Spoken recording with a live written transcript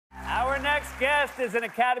next guest is an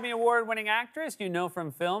Academy Award-winning actress you know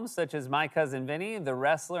from films such as My Cousin Vinny, The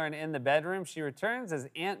Wrestler, and In the Bedroom. She returns as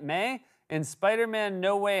Aunt May in Spider-Man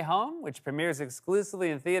No Way Home, which premieres exclusively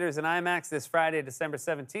in theaters and IMAX this Friday, December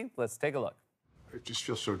 17th. Let's take a look. I just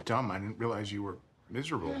feel so dumb. I didn't realize you were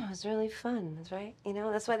miserable. No, it was really fun, that's right. You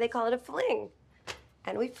know, that's why they call it a fling.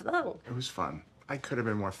 And we flung. It was fun. I could have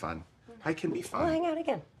been more fun. I can be fun. We'll hang out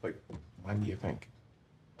again. Like, when do you think?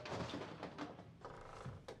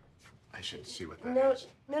 I should see what that is.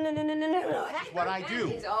 No. That's what I do.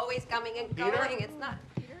 He's always coming and Peter? going. It's not.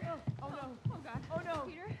 Peter? Oh, no. Oh, God. Oh, no.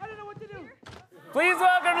 Peter? I don't know what to do. Please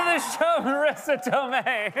welcome to the show, Marisa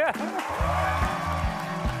Tomei.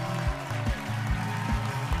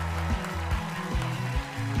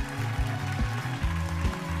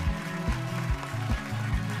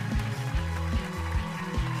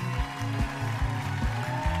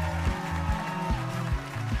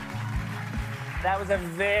 That was a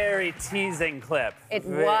very teasing clip. It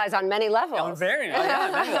was on many levels. On many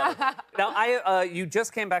levels. Now, you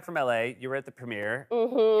just came back from LA. You were at the premiere.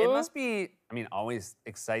 It must be, I mean, always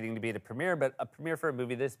exciting to be at a premiere, but a premiere for a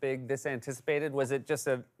movie this big, this anticipated. Was it just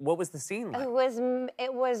what was the scene like?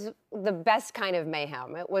 It was the best kind of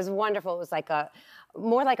mayhem. It was wonderful. It was like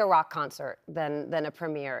more like a rock concert than a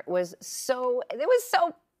premiere. It was so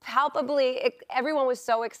palpably, everyone was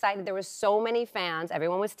so excited. There were so many fans.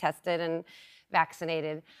 Everyone was tested and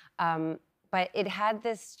vaccinated, but it had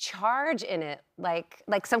this charge in it, like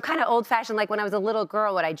some kind of old-fashioned, like when I was a little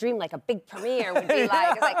girl, what I dreamed like a big premiere would be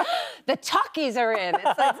like. It's like the talkies are in.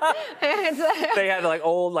 It's like, they had like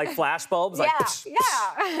old flash bulbs. Yeah,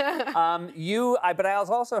 yeah. But I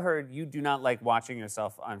also heard you do not like watching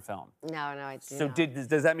yourself on film. No, I do. So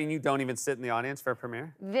does that mean you don't even sit in the audience for a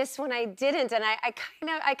premiere? This one I didn't, and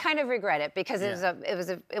I kind of regret it because it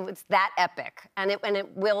was that epic, and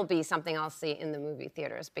it will be something I'll see in the movie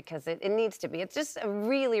theaters because it needs to be. It's just a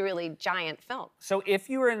really, really giant film. So if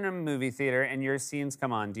you were in a movie theater and your scenes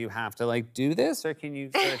come on, do you have to do this, or can you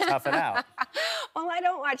sort of tough it out? Well, I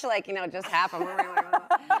don't watch just half of them.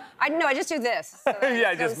 I just do this. So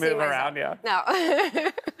yeah, just move around. Yeah. No.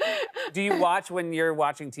 Do you watch when you're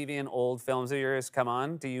watching TV and old films of yours come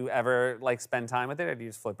on? Do you ever spend time with it, or do you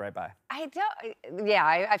just flip right by? I don't. Yeah,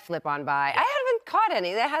 I flip on by. I haven't caught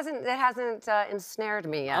any. That hasn't ensnared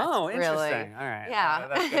me yet. Oh, interesting. Really. All right. Yeah.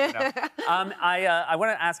 That's good to know. I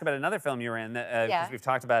want to ask about another film you were in because we've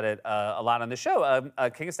talked about it a lot on the show.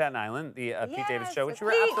 King of Staten Island, the Pete Davidson show, which you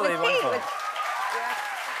were absolutely wonderful.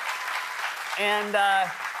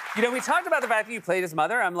 And we talked about the fact that you played his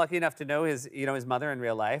mother. I'm lucky enough to know his mother in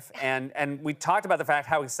real life, and we talked about the fact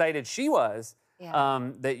how excited she was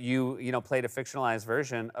that you played a fictionalized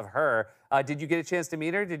version of her. Did you get a chance to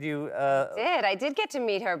meet her? Did you? I did get to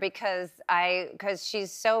meet her because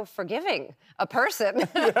she's so forgiving a person,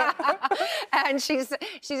 and she's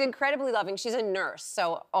incredibly loving. She's a nurse,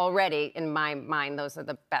 so already in my mind, those are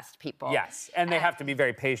the best people. Yes, and they have to be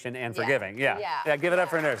very patient and forgiving. Yeah. Give it up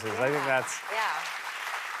for nurses. I think that's.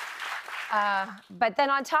 But then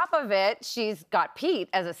on top of it, she's got Pete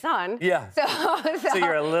as a son. Yeah. So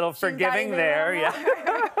you're a little forgiving there. Yeah.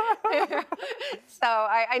 So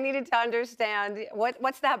I needed to understand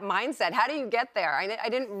what's that mindset? How do you get there? I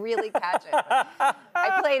didn't really catch it.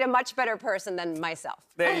 I played a much better person than myself.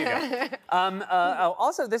 There you go.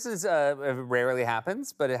 Also, this is rarely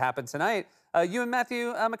happens, but it happened tonight. You and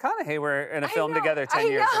Matthew McConaughey were in a film together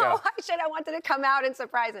 10 years ago. I wanted to come out and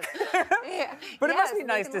surprise him. But it must be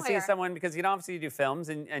nice to see someone, because obviously you do films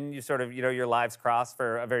and you sort of, your lives cross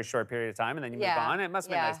for a very short period of time and then you move on. It must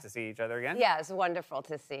be nice to see each other again. Yeah, it's wonderful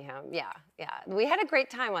to see him. Yeah. We had a great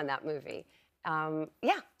time on that movie. But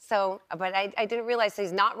I didn't realize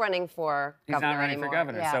he's not running for governor He's not running anymore. for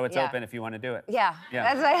governor, so it's open if you want to do it. Yeah.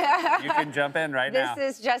 You can jump in right now.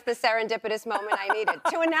 This is just the serendipitous moment I needed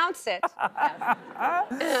to announce it.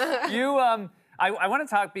 I want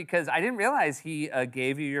to talk because I didn't realize he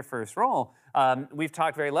gave you your first role. We've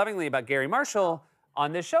talked very lovingly about Garry Marshall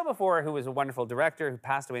on this show before, who was a wonderful director who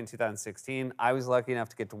passed away in 2016. I was lucky enough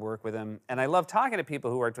to get to work with him, and I love talking to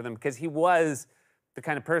people who worked with him because he was the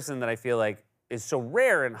kind of person that I feel like is so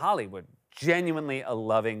rare in Hollywood. Genuinely a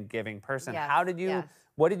loving, giving person. Yes,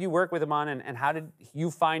 what did you work with him on, and how did you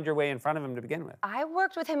find your way in front of him to begin with? I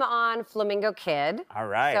worked with him on Flamingo Kid. All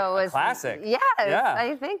right, so a classic. Yes,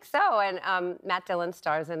 I think so. And Matt Dillon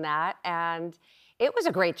stars in that, and it was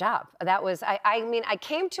a great job. That was, I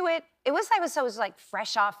came to it, I was like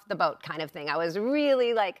fresh off the boat kind of thing. I was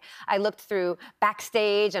really I looked through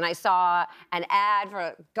backstage and I saw an ad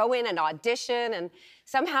for go in and audition, and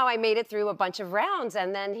somehow I made it through a bunch of rounds,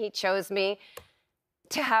 and then he chose me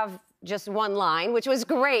to have just one line, which was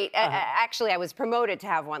great. Actually, I was promoted to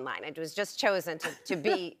have one line. It was just chosen to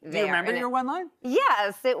be there. Do you remember your one line?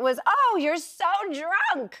 Yes, it was, "Oh, you're so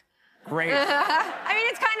drunk." Great. I mean,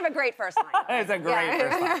 it's kind of a great first line. It's a great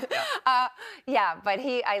first line. Yeah, but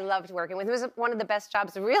I loved working with him. It was one of the best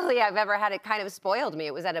jobs really I've ever had. It kind of spoiled me.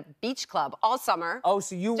 It was at a beach club all summer. Oh,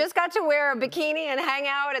 so you just got to wear a bikini and hang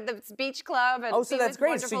out at the beach club. And so that's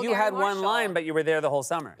great. So you had one line, but you were there the whole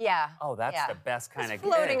summer. Yeah. Oh, that's the best kind of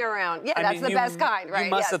gig. Floating around. Yeah, that's the best kind, right? You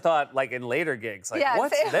must have thought, like in later gigs, like,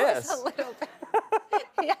 what's it this? Was a little bit.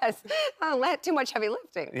 Yes. Too much heavy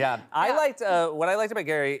lifting. Yeah. I liked, what I liked about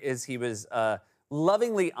Garry is he was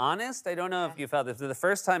lovingly honest. I don't know if you felt this. The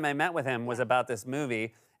first time I met with him was about this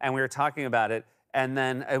movie, and we were talking about it, and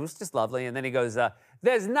then it was just lovely. And then he goes,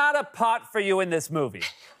 "There's not a part for you in this movie."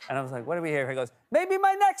 And I was like, "What are we here?" He goes, "Maybe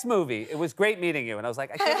my next movie." It was great meeting you. And I was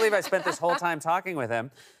like, I can't believe I spent this whole time talking with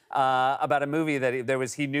him about a movie that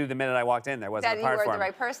he knew the minute I walked in there wasn't a part for him. That you were the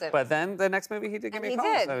right person. But then the next movie he did give me a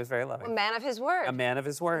call, so it was very lovely. A man of his word. A man of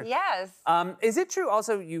his word. Yes. Is it true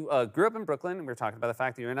also you grew up in Brooklyn, and we were talking about the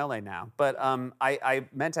fact that you're in LA now, but I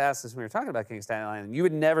meant to ask this when we were talking about King of Staten Island. You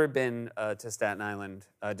had never been to Staten Island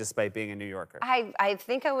despite being a New Yorker. I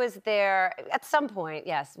think I was there at some point,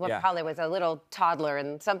 yes. Well, probably was a little toddler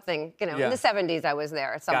and something, in the 70s I was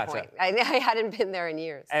there at some point. I hadn't been there in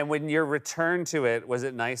years. And when your return to it, was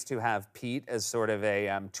it nice to have Pete as sort of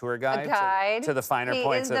a tour guide, to the finer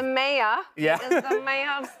points? He is the mayor. Yeah. He is the mayor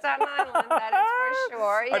of Staten Island, that is for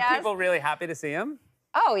sure, yes. Are people really happy to see him?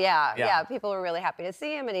 Oh, yeah. People were really happy to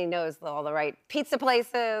see him, and he knows all the right pizza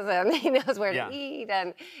places, and he knows where to eat,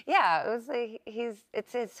 and it was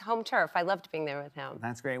it's his home turf. I loved being there with him.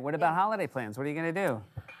 That's great. What about holiday plans? What are you going to do?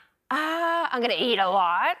 I'm gonna eat a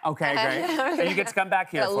lot. Okay, great. And you get to come back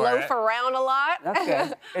here for loaf around a lot. That's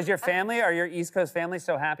good. Is your family, are your East Coast family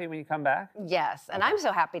so happy when you come back? Yes, and I'm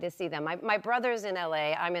so happy to see them. My brother's in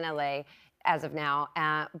LA. I'm in LA as of now,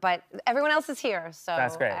 but everyone else is here. So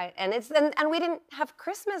that's great. And we didn't have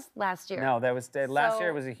Christmas last year. No, that was last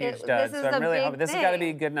year was a huge dud. So I'm really hoping this has got to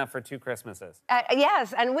be good enough for 2 Christmases.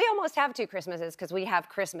 Yes, and we almost have 2 Christmases because we have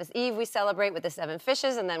Christmas Eve. We celebrate with the 7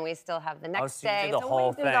 fishes, and then we still have the next day. You do the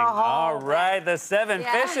whole thing. All right, the 7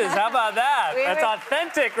 fishes. How about that? That's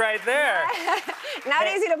authentic right there. Not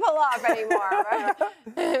easy to pull off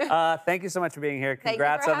anymore. Thank you so much for being here.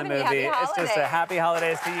 Congrats on the movie. It's just a happy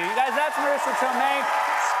holidays to you. You guys, that's Marisa Tomei.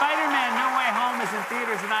 Spider-Man No Way Home is in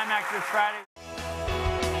theaters and IMAX this Friday.